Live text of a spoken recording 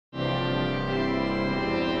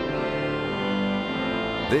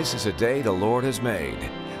This is a day the Lord has made.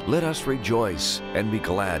 Let us rejoice and be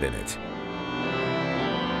glad in it.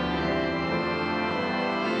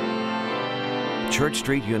 Church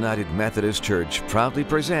Street United Methodist Church proudly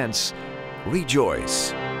presents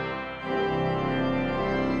Rejoice.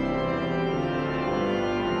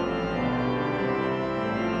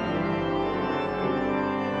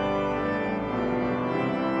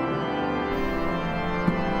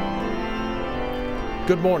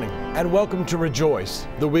 Good morning and welcome to Rejoice,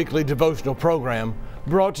 the weekly devotional program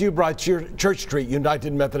brought to you by Church Street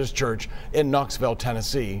United Methodist Church in Knoxville,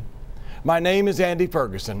 Tennessee. My name is Andy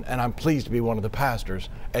Ferguson and I'm pleased to be one of the pastors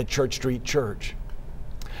at Church Street Church.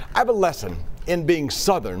 I have a lesson in being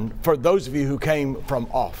Southern for those of you who came from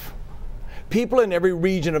off. People in every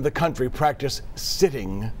region of the country practice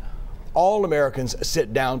sitting. All Americans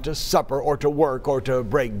sit down to supper or to work or to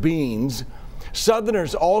break beans.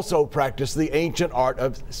 Southerners also practice the ancient art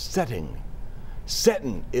of setting.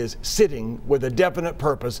 Setting is sitting with a definite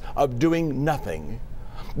purpose of doing nothing.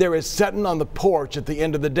 There is setting on the porch at the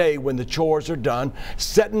end of the day when the chores are done,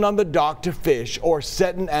 setting on the dock to fish, or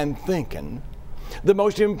setting and thinking. The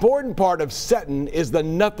most important part of setting is the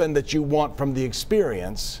nothing that you want from the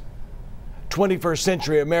experience. 21st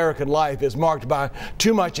century American life is marked by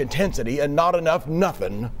too much intensity and not enough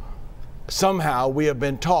nothing. Somehow we have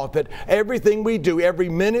been taught that everything we do, every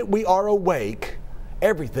minute we are awake,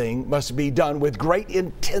 everything must be done with great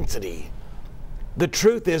intensity. The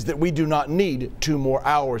truth is that we do not need 2 more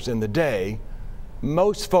hours in the day.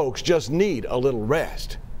 Most folks just need a little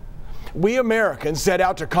rest. We Americans set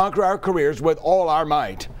out to conquer our careers with all our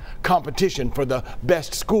might. Competition for the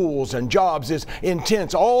best schools and jobs is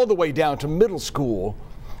intense all the way down to middle school.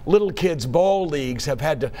 Little kids' ball leagues have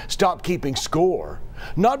had to stop keeping score.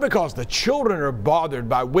 Not because the children are bothered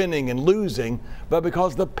by winning and losing, but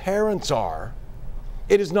because the parents are.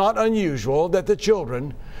 It is not unusual that the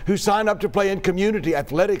children who sign up to play in community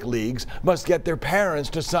athletic leagues must get their parents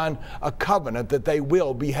to sign a covenant that they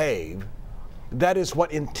will behave. That is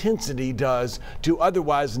what intensity does to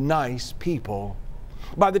otherwise nice people.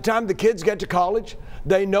 By the time the kids get to college,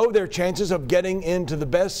 they know their chances of getting into the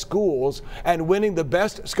best schools and winning the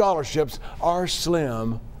best scholarships are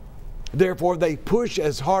slim. Therefore, they push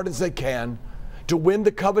as hard as they can to win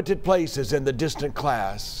the coveted places in the distant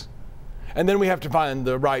class. And then we have to find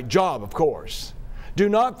the right job, of course. Do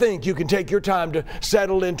not think you can take your time to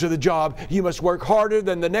settle into the job. You must work harder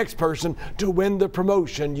than the next person to win the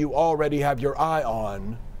promotion you already have your eye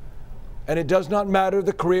on. And it does not matter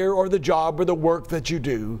the career or the job or the work that you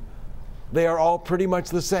do. They are all pretty much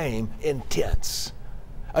the same, intense.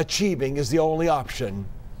 Achieving is the only option.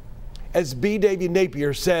 As B. Davy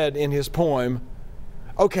Napier said in his poem,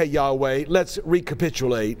 "Okay, Yahweh, let's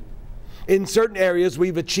recapitulate. In certain areas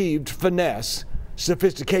we've achieved finesse,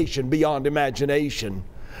 sophistication beyond imagination.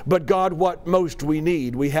 But God, what most we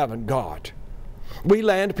need, we haven't got. We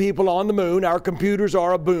land people on the moon, our computers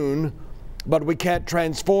are a boon, but we can't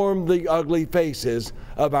transform the ugly faces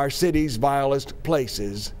of our city's vilest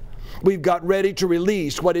places. We've got ready to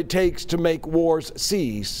release what it takes to make wars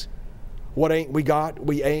cease. What ain't we got?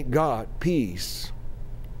 We ain't got peace.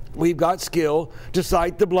 We've got skill to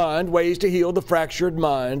sight the blind, ways to heal the fractured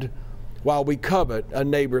mind, while we covet a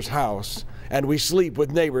neighbor's house and we sleep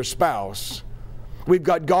with neighbor's spouse. We've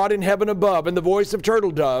got God in heaven above and the voice of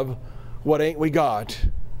turtle dove. What ain't we got?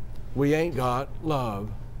 We ain't got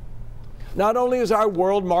love." Not only is our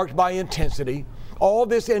world marked by intensity, all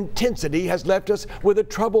this intensity has left us with a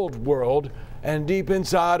troubled world, and deep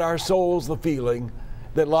inside our souls the feeling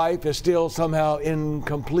that life is still somehow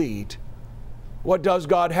incomplete. What does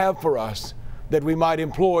God have for us that we might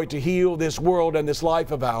employ to heal this world and this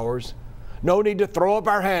life of ours? No need to throw up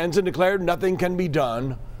our hands and declare nothing can be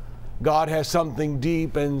done. God has something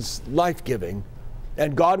deep and life-giving,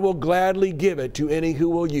 and God will gladly give it to any who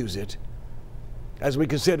will use it. As we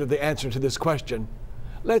consider the answer to this question,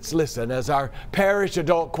 let's listen as our parish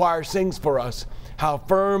adult choir sings for us "How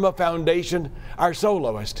Firm a Foundation." Our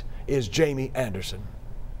soloist is Jamie Anderson.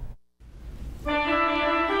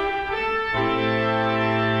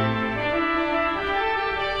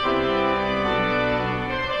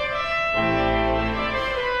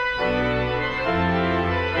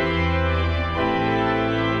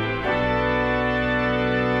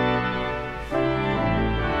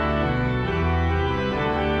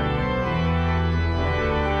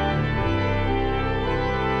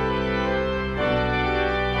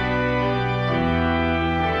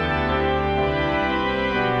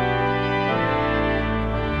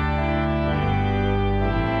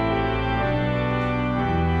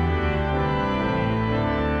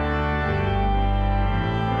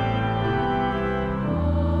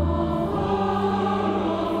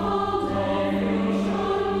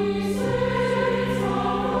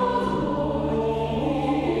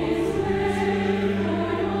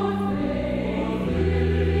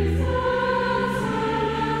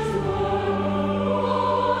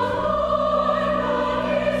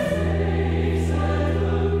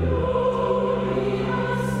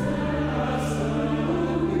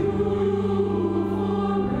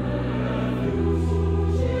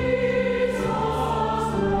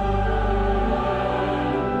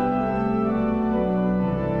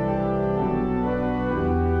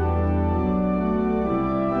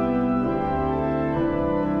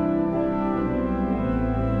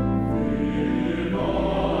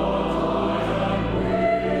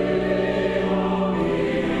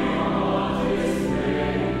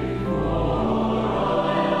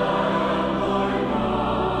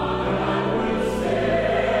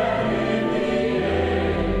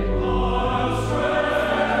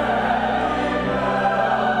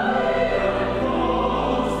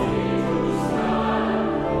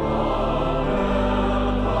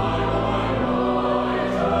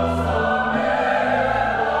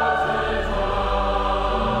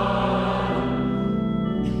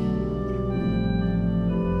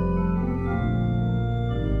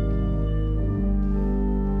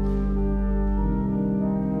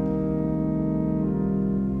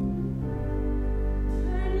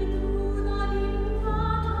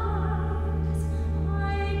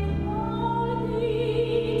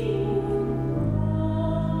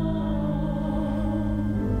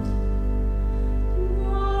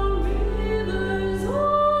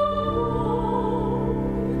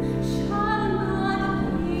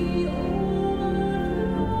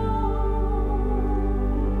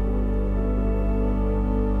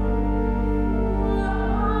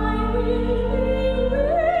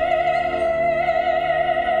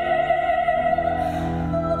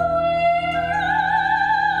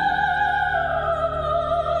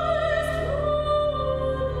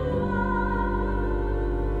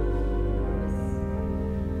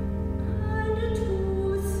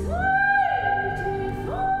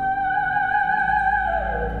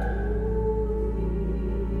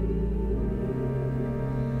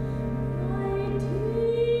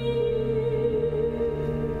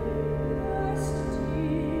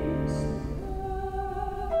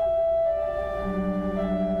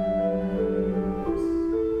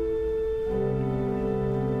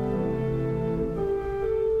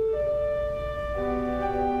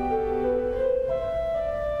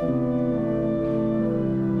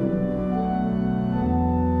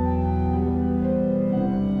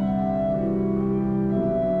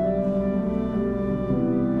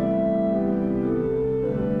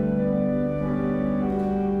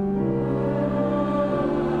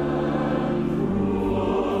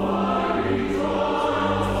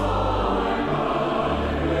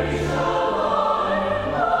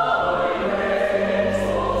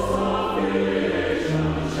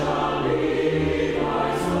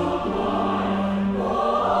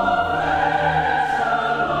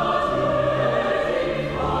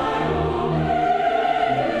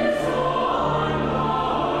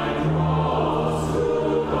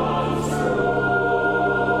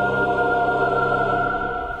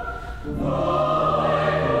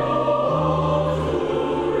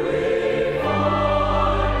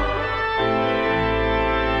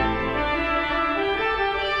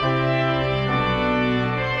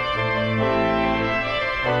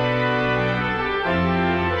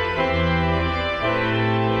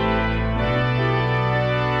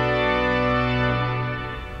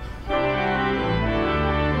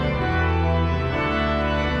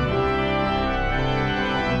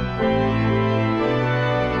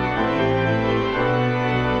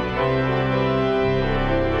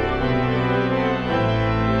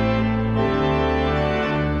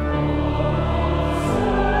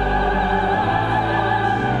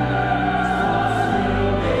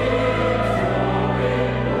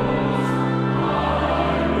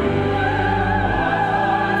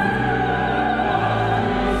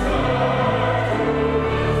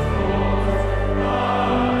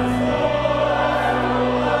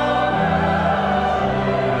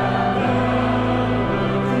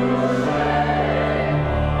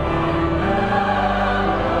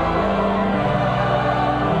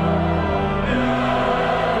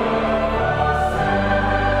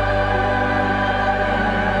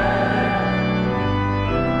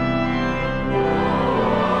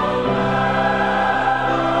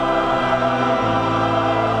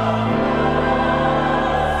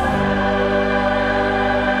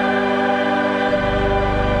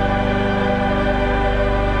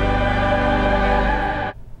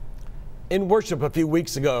 In worship a few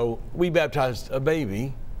weeks ago, we baptized a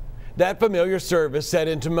baby. That familiar service set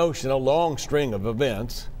into motion a long string of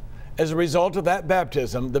events. As a result of that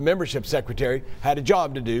baptism, the membership secretary had a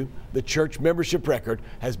job to do. The church membership record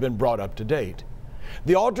has been brought up to date.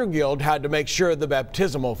 The altar guild had to make sure the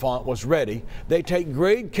baptismal font was ready. They take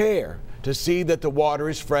great care to see that the water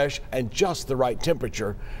is fresh and just the right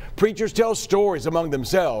temperature. Preachers tell stories among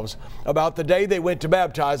themselves about the day they went to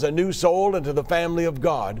baptize a new soul into the family of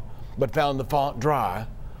God, but found the font dry.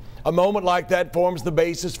 A moment like that forms the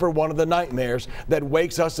basis for one of the nightmares that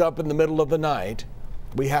wakes us up in the middle of the night.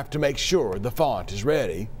 We have to make sure the font is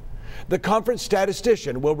ready. The conference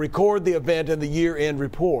statistician will record the event in the year-end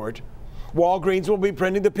report. Walgreens will be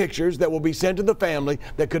printing the pictures that will be sent to the family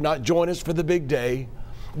that could not join us for the big day.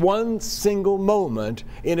 One single moment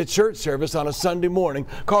in a church service on a Sunday morning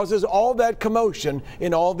causes all that commotion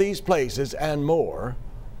in all these places and more.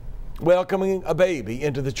 Welcoming a baby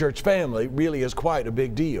into the church family really is quite a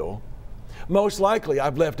big deal. Most likely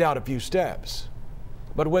I've left out a few steps.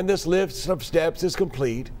 But when this list of steps is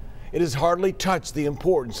complete, it has hardly touched the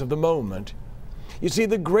importance of the moment. You see,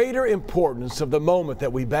 the greater importance of the moment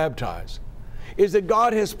that we baptize is that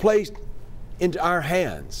God has placed into our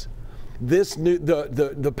hands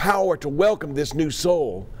the power to welcome this new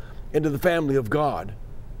soul into the family of God.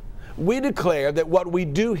 We declare that what we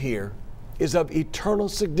do here is of eternal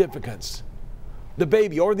significance. The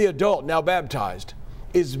baby or the adult now baptized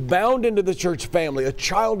is bound into the church family, a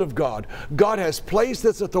child of God. God has placed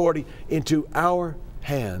this authority into our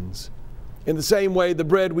hands. In the same way, the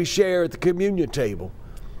bread we share at the communion table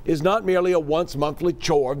is not merely a once-monthly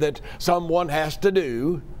chore that someone has to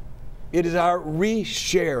do. It is our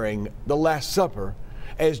re-sharing the Last Supper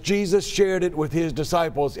as Jesus shared it with his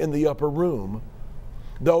disciples in the upper room.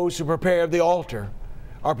 Those who prepare the altar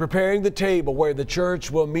are preparing the table where the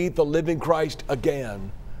church will meet the living Christ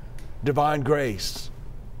again. Divine grace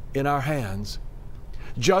in our hands.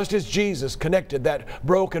 Just as Jesus connected that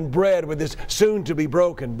broken bread with his soon-to-be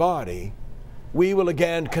broken body, we will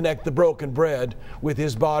again connect the broken bread with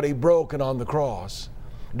his body broken on the cross.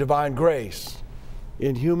 Divine grace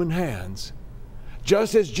in human hands.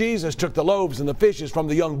 Just as Jesus took the loaves and the fishes from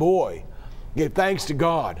the young boy, gave thanks to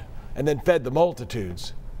God, and then fed the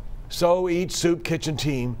multitudes, so each soup kitchen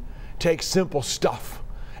team takes simple stuff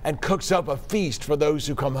and cooks up a feast for those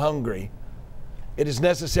who come hungry. It is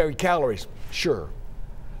necessary calories, sure,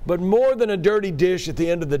 but more than a dirty dish at the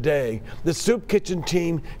end of the day, the soup kitchen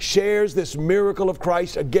team shares this miracle of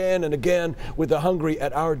Christ again and again with the hungry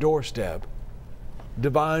at our doorstep.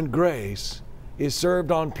 Divine grace is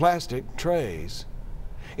served on plastic trays.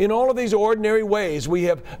 In all of these ordinary ways, we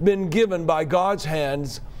have been given by God's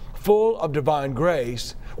hands full of divine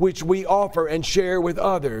grace, which we offer and share with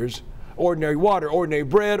others. Ordinary water, ordinary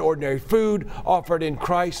bread, ordinary food offered in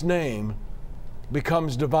Christ's name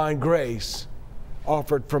becomes divine grace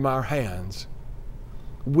offered from our hands.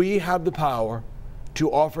 We have the power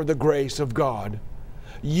to offer the grace of God.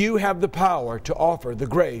 You have the power to offer the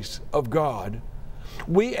grace of God.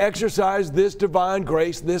 We exercise this divine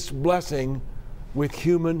grace, this blessing, with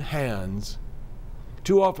human hands.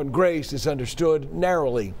 Too often grace is understood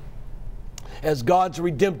narrowly as God's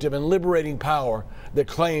redemptive and liberating power that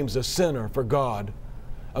claims a sinner for God.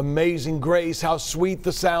 Amazing grace, how sweet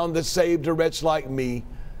the sound that saved a wretch like me.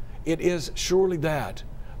 It is surely that,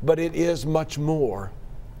 but it is much more.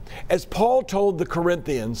 As Paul told the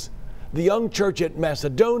Corinthians, the young church at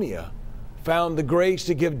Macedonia found the grace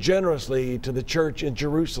to give generously to the church in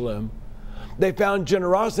Jerusalem. They found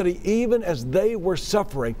generosity even as they were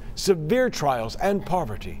suffering severe trials and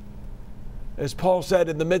poverty. As Paul said,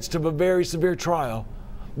 in the midst of a very severe trial,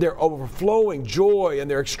 their overflowing joy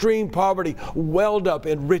and their extreme poverty welled up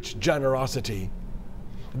in rich generosity.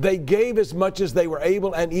 They gave as much as they were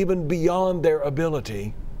able and even beyond their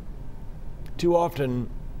ability. Too often,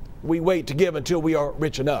 we wait to give until we are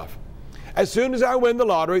rich enough. As soon as I win the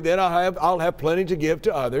lottery, then I'll have plenty to give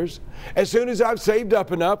to others. As soon as I've saved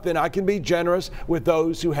up enough, then I can be generous with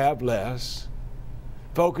those who have less.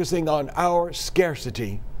 Focusing on our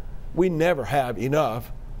scarcity, we never have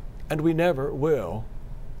enough, and we never will.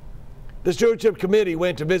 The stewardship committee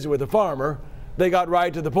went to visit with a farmer. They got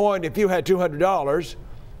right to the point. If you had $200,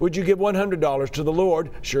 would you give $100 to the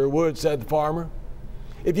Lord? Sure would, said the farmer.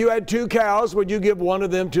 If you had 2 cows, would you give one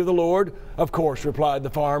of them to the Lord? Of course, replied the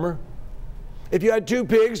farmer. If you had 2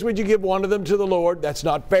 pigs, would you give one of them to the Lord? That's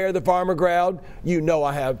not fair, the farmer growled. You know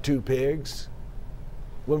I have 2 pigs.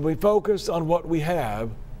 When we focus on what we have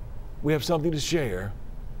something to share.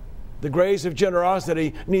 The grace of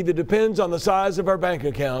generosity neither depends on the size of our bank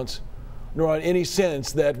accounts, nor on any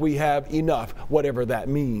sense that we have enough, whatever that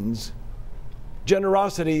means.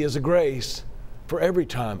 Generosity is a grace for every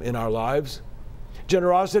time in our lives.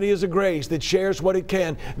 Generosity is a grace that shares what it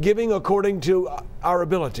can, giving according to our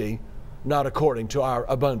ability, not according to our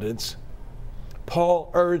abundance. Paul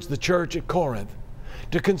urged the church at Corinth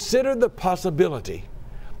to consider the possibility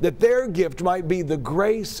that their gift might be the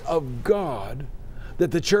grace of God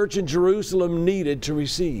that the church in Jerusalem needed to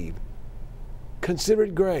receive. Consider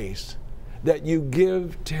it grace that you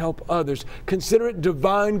give to help others. Consider it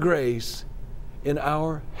divine grace in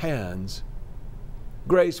our hands.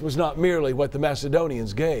 Grace was not merely what the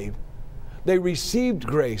Macedonians gave. They received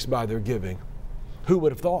grace by their giving. Who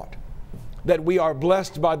would have thought that we are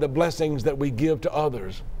blessed by the blessings that we give to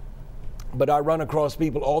others? But I run across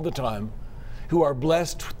people all the time who are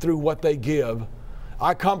blessed through what they give.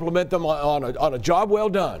 I compliment them on a job well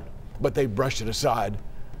done, but they brush it aside,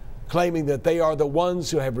 claiming that they are the ones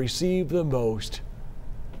who have received the most.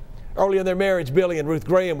 Early in their marriage, Billy and Ruth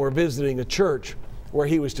Graham were visiting a church where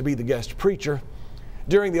he was to be the guest preacher.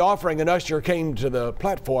 During the offering, an usher came to the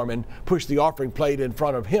platform and pushed the offering plate in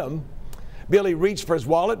front of him. Billy reached for his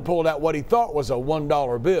wallet and pulled out what he thought was a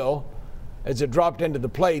 $1 bill. As it dropped into the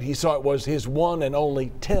plate, he saw it was his one and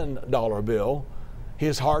only $10 bill.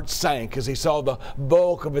 His heart sank as he saw the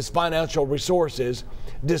bulk of his financial resources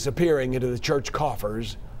disappearing into the church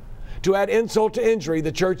coffers. To add insult to injury,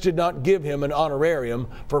 the church did not give him an honorarium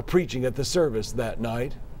for preaching at the service that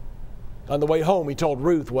night. On the way home, he told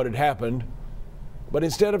Ruth what had happened. But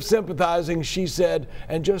instead of sympathizing, she said,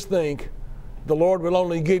 "And just think, the Lord will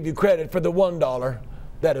only give you credit for the $1.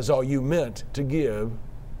 That is all you meant to give."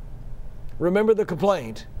 Remember the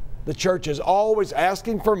complaint. The church is always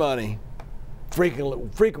asking for money.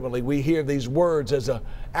 Frequently, we hear these words as an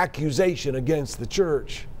accusation against the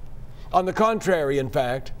church. On the contrary, in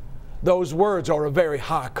fact, those words are a very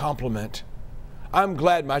high compliment. I'm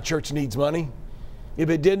glad my church needs money. If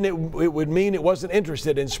it didn't, it would mean it wasn't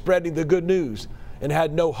interested in spreading the good news and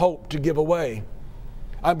had no hope to give away.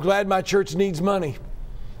 I'm glad my church needs money.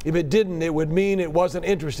 If it didn't, it would mean it wasn't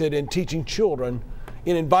interested in teaching children,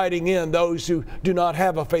 in inviting in those who do not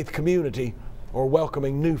have a faith community, or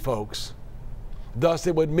welcoming new folks. Thus,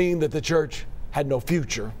 it would mean that the church had no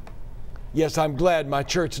future. Yes, I'm glad my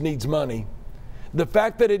church needs money. The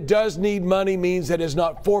fact that it does need money means that it has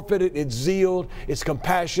not forfeited its zeal, its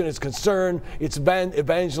compassion, its concern, its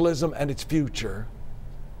evangelism, and its future.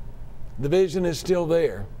 The vision is still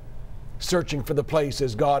there, searching for the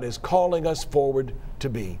places God is calling us forward to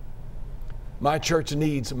be. My church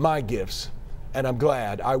needs my gifts, and I'm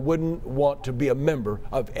glad. I wouldn't want to be a member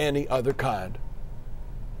of any other kind.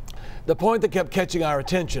 The point that kept catching our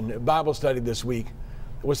attention in Bible study this week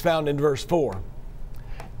was found in verse 4.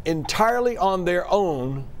 Entirely on their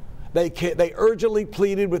own, they urgently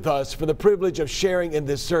pleaded with us for the privilege of sharing in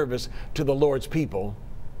this service to the Lord's people.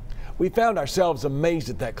 We found ourselves amazed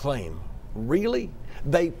at that claim. Really?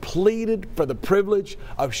 They pleaded for the privilege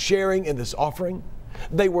of sharing in this offering?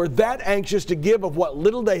 They were that anxious to give of what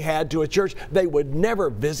little they had to a church they would never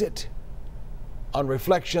visit? On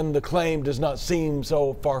reflection, the claim does not seem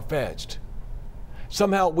so far-fetched.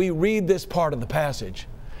 Somehow we read this part of the passage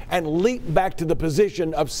and leap back to the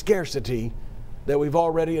position of scarcity that we've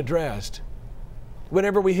already addressed.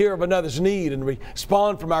 Whenever we hear of another's need and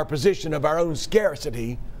respond from our position of our own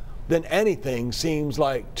scarcity, then anything seems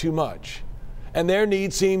like too much, and their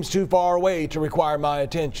need seems too far away to require my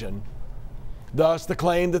attention. Thus, the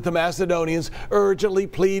claim that the Macedonians urgently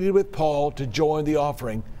pleaded with Paul to join the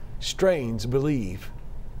offering strains belief.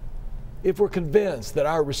 If we're convinced that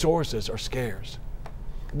our resources are scarce,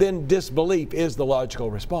 then disbelief is the logical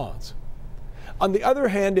response. On the other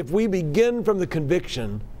hand, if we begin from the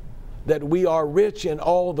conviction that we are rich in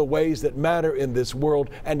all the ways that matter in this world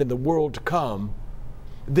and in the world to come,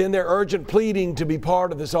 then their urgent pleading to be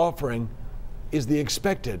part of this offering is the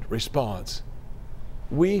expected response.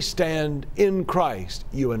 We stand in Christ,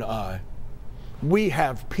 you and I. We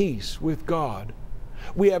have peace with God.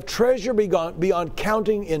 We have treasure beyond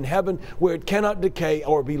counting in heaven where it cannot decay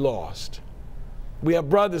or be lost. We have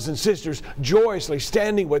brothers and sisters joyously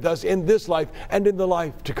standing with us in this life and in the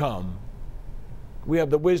life to come. We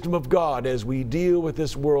have the wisdom of God as we deal with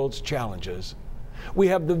this world's challenges. We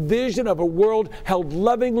have the vision of a world held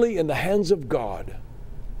lovingly in the hands of God.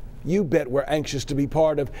 You bet we're anxious to be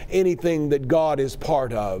part of anything that God is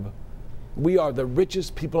part of. We are the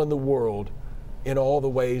richest people in the world in all the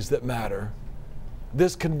ways that matter.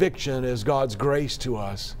 This conviction is God's grace to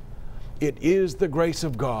us. It is the grace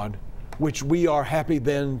of God, which we are happy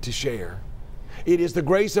then to share. It is the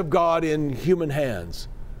grace of God in human hands,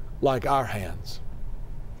 like our hands.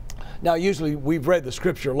 Now, usually we've read the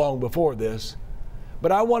scripture long before this,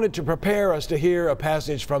 But I wanted to prepare us to hear a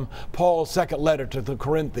passage from Paul's second letter to the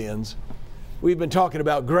Corinthians. We've been talking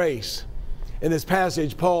about grace. In this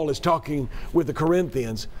passage, Paul is talking with the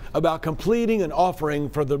Corinthians about completing an offering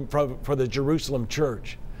for the Jerusalem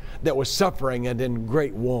church that was suffering and in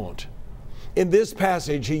great want. In this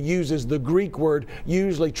passage, he uses the Greek word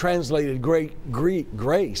usually translated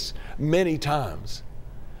grace many times,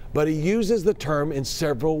 but he uses the term in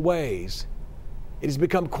several ways. It has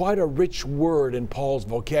become quite a rich word in Paul's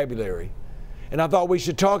vocabulary, and I thought we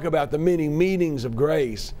should talk about the many meanings of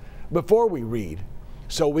grace before we read,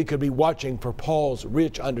 so we could be watching for Paul's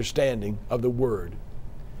rich understanding of the word.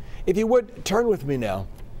 If you would, turn with me now.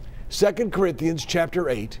 2 Corinthians chapter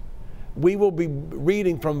 8. We will be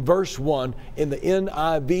reading from verse 1 in the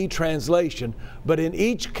NIV translation, but in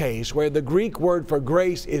each case where the Greek word for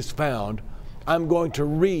grace is found, I'm going to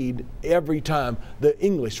read every time the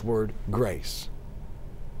English word grace.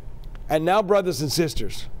 And now, brothers and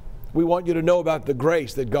sisters, we want you to know about the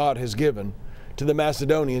grace that God has given to the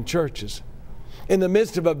Macedonian churches. In the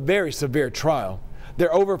midst of a very severe trial,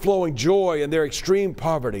 their overflowing joy and their extreme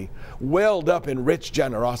poverty welled up in rich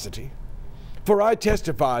generosity. For I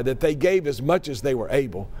testify that they gave as much as they were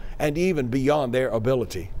able, and even beyond their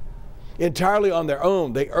ability. Entirely on their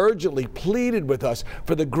own, they urgently pleaded with us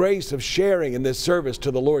for the grace of sharing in this service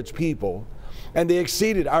to the Lord's people, and they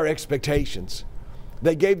exceeded our expectations.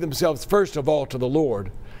 They gave themselves first of all to the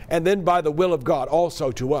Lord, and then by the will of God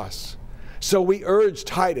also to us. So we urged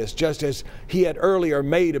Titus, just as he had earlier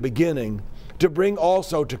made a beginning, to bring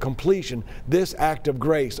also to completion this act of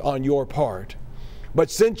grace on your part. But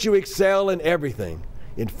since you excel in everything,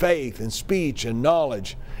 in faith, in speech, and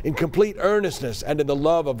knowledge, in complete earnestness, and in the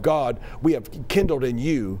love of God we have kindled in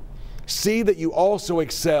you, see that you also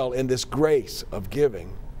excel in this grace of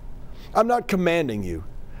giving. I'm not commanding you,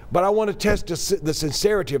 but I want to test the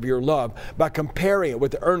sincerity of your love by comparing it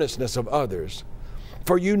with the earnestness of others.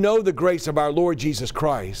 For you know the grace of our Lord Jesus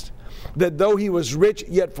Christ, that though he was rich,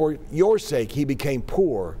 yet for your sake he became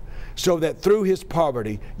poor, so that through his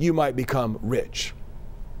poverty you might become rich.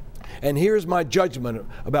 And here's my judgment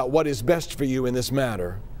about what is best for you in this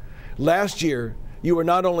matter. Last year, you were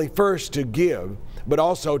not only first to give, but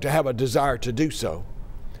also to have a desire to do so.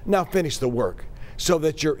 Now finish the work, so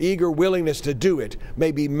that your eager willingness to do it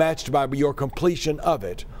may be matched by your completion of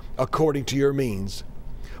it, according to your means.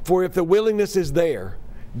 For if the willingness is there,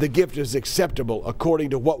 the gift is acceptable according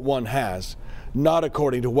to what one has, not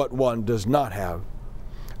according to what one does not have.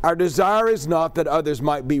 Our desire is not that others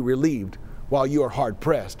might be relieved while you are hard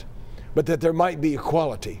pressed, but that there might be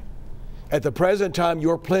equality. At the present time,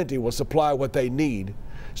 your plenty will supply what they need,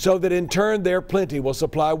 so that in turn their plenty will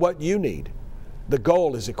supply what you need. The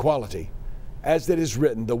goal is equality. As it is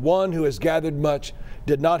written, the one who has gathered much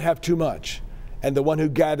did not have too much, and the one who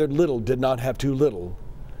gathered little did not have too little.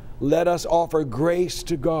 Let us offer grace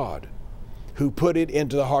to God, who put it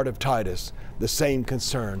into the heart of Titus, the same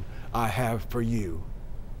concern I have for you.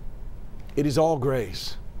 It is all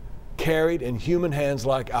grace, carried in human hands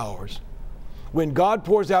like ours. When God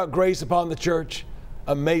pours out grace upon the church,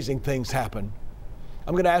 amazing things happen.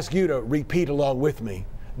 I'm going to ask you to repeat along with me.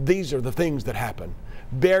 These are the things that happen.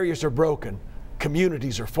 Barriers are broken.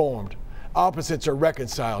 Communities are formed. Opposites are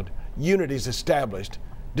reconciled. Unity is established.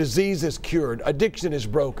 Disease is cured. Addiction is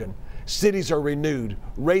broken. Cities are renewed.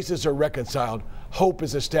 Races are reconciled. Hope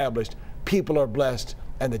is established. People are blessed.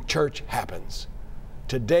 And the church happens.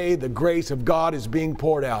 Today, the grace of God is being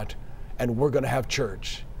poured out, and we're going to have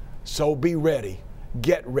church. So be ready.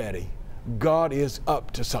 Get ready. God is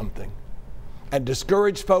up to something. And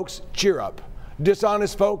discouraged folks, cheer up.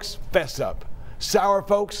 Dishonest folks, fess up. Sour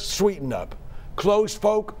folks, sweeten up. Closed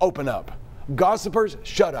folk, open up. Gossipers,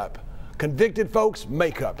 shut up. Convicted folks,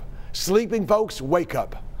 make up. Sleeping folks, wake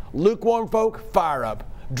up. Lukewarm folk, fire up.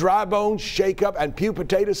 Dry bones, shake up. And pew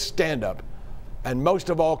potatoes, stand up. And most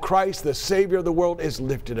of all, Christ, the Savior of the world, is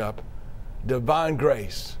lifted up. Divine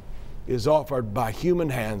grace is offered by human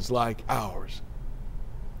hands like ours.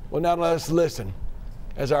 Well, now let us listen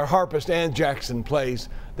as our harpist Ann Jackson plays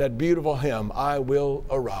that beautiful hymn, I Will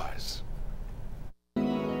Arise.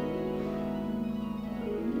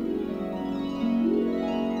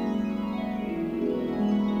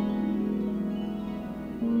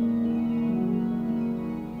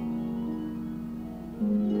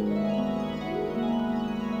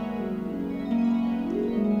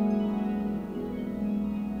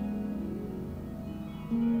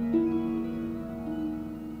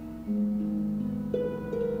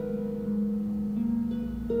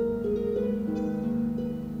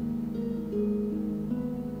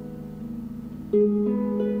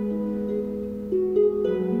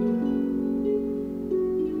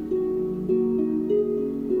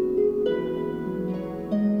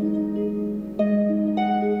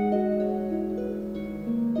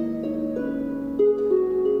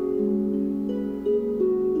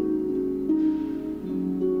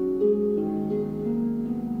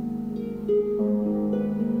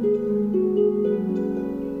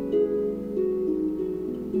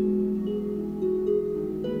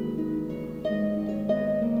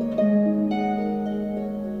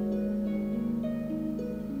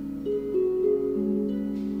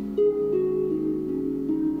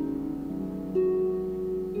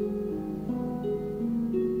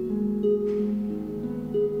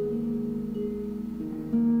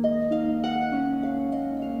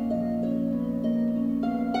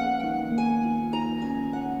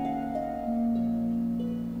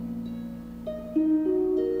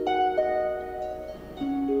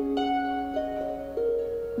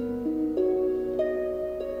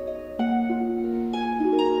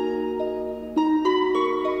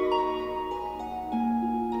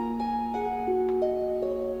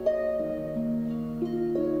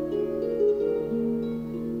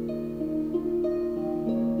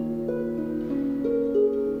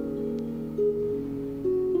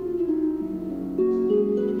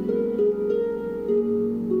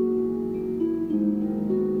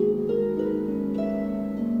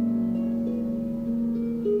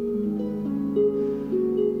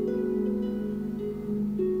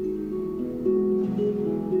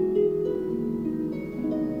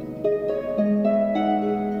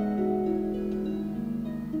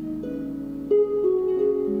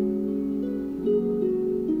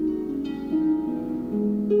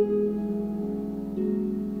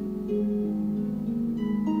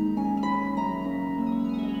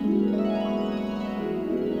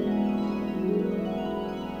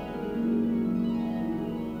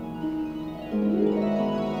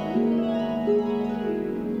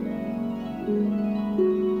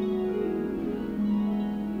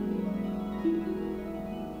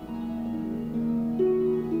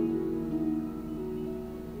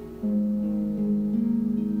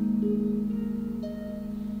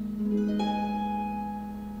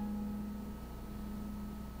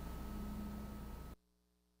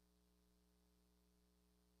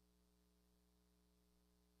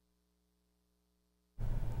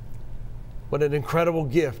 What an incredible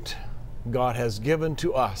gift God has given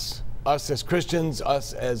to us as Christians,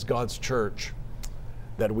 us as God's church,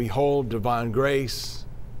 that we hold divine grace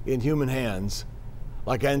in human hands,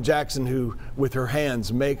 like Ann Jackson, who with her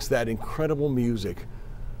hands makes that incredible music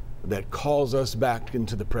that calls us back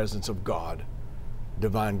into the presence of God.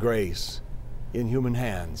 Divine grace in human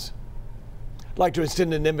hands. I'd like to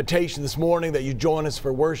extend an invitation this morning that you join us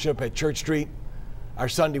for worship at Church Street. Our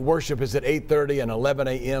Sunday worship is at 8:30 and 11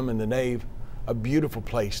 a.m. in the nave. A beautiful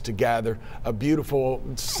place to gather, a beautiful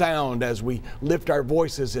sound as we lift our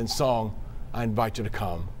voices in song. I invite you to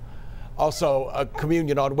come. Also, a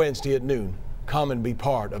communion on Wednesday at noon. Come and be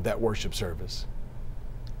part of that worship service.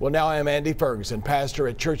 Well, now I am Andy Ferguson, pastor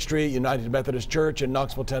at Church Street United Methodist Church in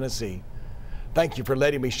Knoxville, Tennessee. Thank you for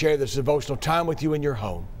letting me share this devotional time with you in your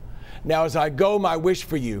home. Now, as I go, my wish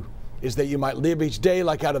for you is that you might live each day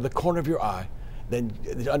like out of the corner of your eye. Then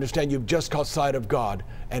understand you've just caught sight of God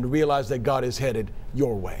and realize that God is headed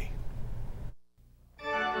your way.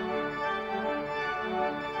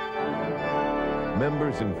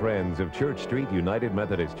 Members and friends of Church Street United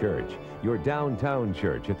Methodist Church, your downtown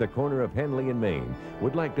church at the corner of Henley and Main,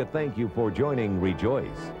 would like to thank you for joining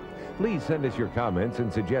Rejoice. Please send us your comments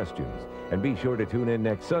and suggestions, and be sure to tune in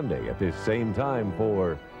next Sunday at this same time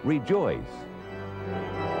for Rejoice.